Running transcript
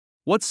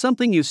What's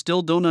something you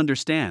still don't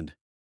understand?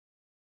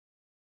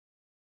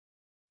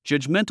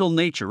 Judgmental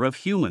nature of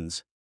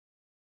humans.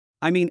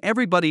 I mean,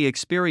 everybody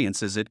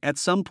experiences it at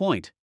some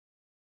point.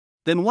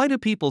 Then why do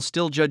people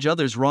still judge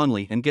others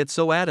wrongly and get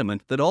so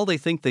adamant that all they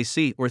think they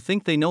see or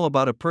think they know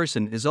about a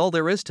person is all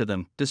there is to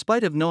them,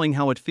 despite of knowing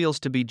how it feels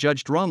to be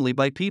judged wrongly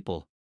by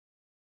people?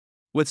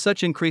 With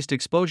such increased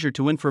exposure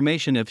to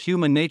information of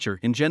human nature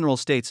in general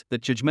states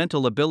that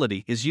judgmental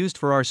ability is used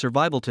for our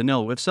survival to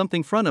know if something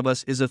in front of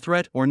us is a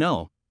threat or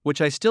no, which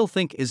I still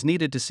think is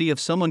needed to see if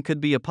someone could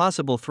be a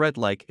possible threat,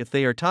 like if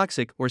they are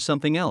toxic or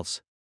something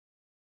else.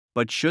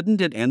 But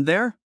shouldn't it end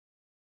there?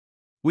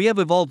 We have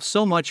evolved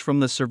so much from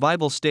the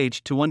survival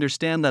stage to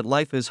understand that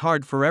life is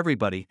hard for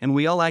everybody and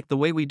we all act the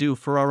way we do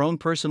for our own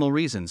personal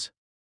reasons.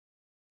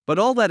 But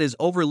all that is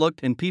overlooked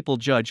and people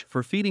judge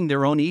for feeding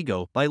their own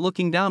ego by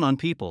looking down on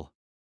people.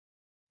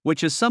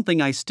 Which is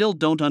something I still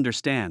don't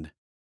understand.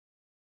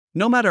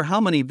 No matter how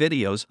many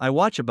videos I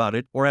watch about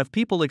it or have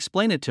people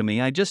explain it to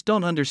me, I just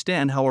don't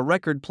understand how a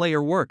record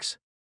player works.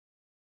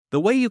 The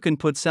way you can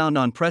put sound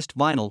on pressed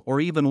vinyl or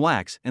even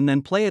wax and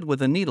then play it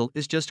with a needle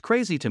is just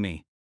crazy to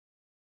me.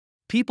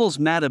 People's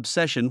mad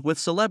obsession with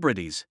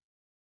celebrities.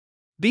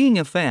 Being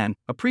a fan,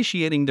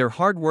 appreciating their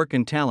hard work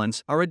and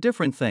talents are a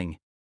different thing.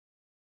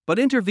 But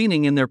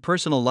intervening in their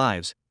personal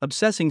lives,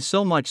 obsessing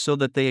so much so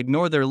that they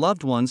ignore their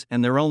loved ones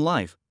and their own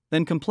life,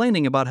 then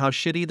complaining about how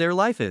shitty their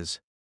life is.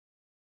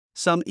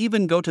 Some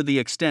even go to the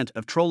extent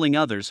of trolling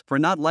others for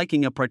not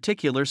liking a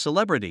particular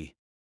celebrity.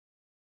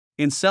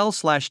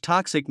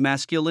 Incel/toxic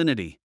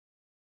masculinity.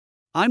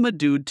 I'm a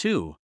dude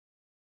too.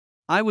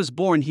 I was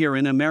born here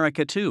in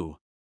America too.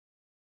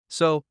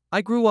 So,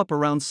 I grew up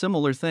around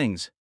similar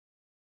things.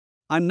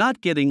 I'm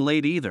not getting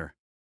laid either.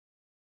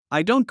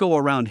 I don't go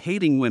around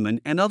hating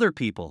women and other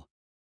people.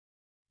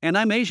 And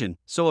I'm Asian,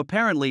 so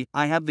apparently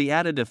I have the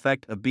added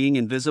effect of being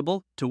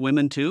invisible to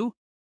women too?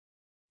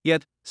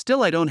 Yet,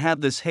 still I don't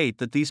have this hate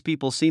that these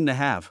people seem to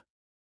have.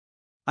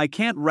 I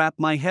can't wrap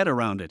my head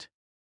around it.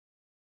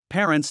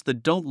 Parents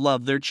that don't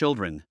love their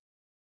children.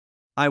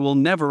 I will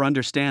never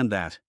understand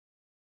that.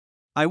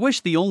 I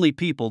wish the only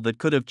people that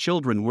could have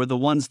children were the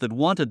ones that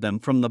wanted them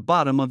from the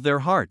bottom of their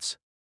hearts.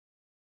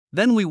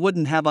 Then we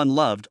wouldn't have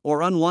unloved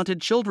or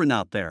unwanted children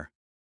out there.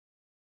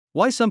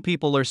 Why some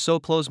people are so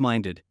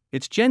close-minded,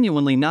 it's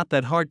genuinely not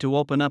that hard to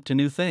open up to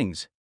new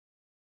things.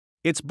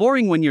 It's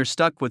boring when you're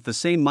stuck with the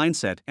same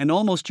mindset and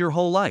almost your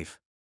whole life.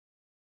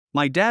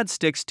 My dad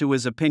sticks to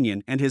his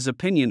opinion and his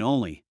opinion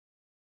only.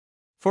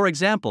 For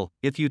example,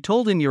 if you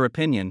told him your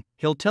opinion,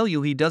 he'll tell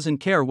you he doesn't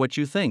care what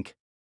you think.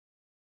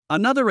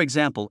 Another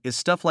example is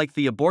stuff like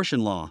the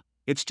abortion law.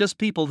 It's just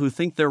people who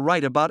think they're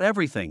right about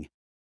everything.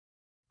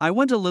 I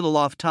went a little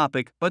off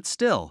topic, but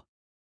still.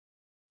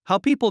 How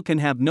people can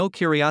have no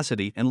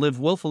curiosity and live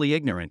willfully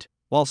ignorant,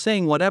 while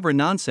saying whatever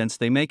nonsense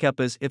they make up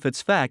as if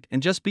it's fact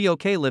and just be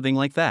okay living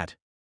like that.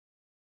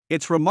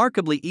 It's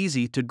remarkably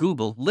easy to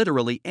Google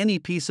literally any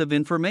piece of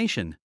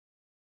information.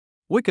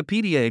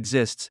 Wikipedia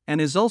exists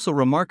and is also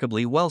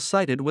remarkably well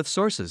cited with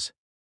sources.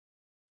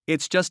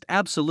 It's just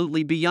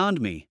absolutely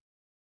beyond me.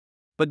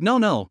 But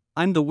no,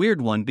 I'm the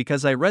weird one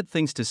because I read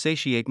things to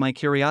satiate my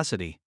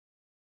curiosity.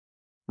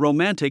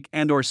 Romantic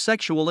and/or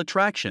sexual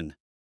attraction.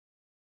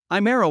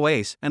 I'm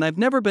aro-ace and I've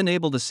never been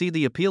able to see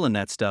the appeal in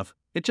that stuff.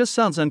 It just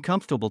sounds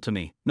uncomfortable to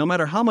me, no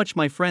matter how much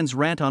my friends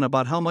rant on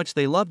about how much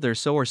they love their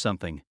so or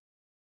something.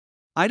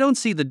 I don't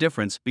see the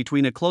difference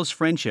between a close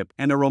friendship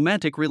and a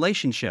romantic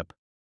relationship.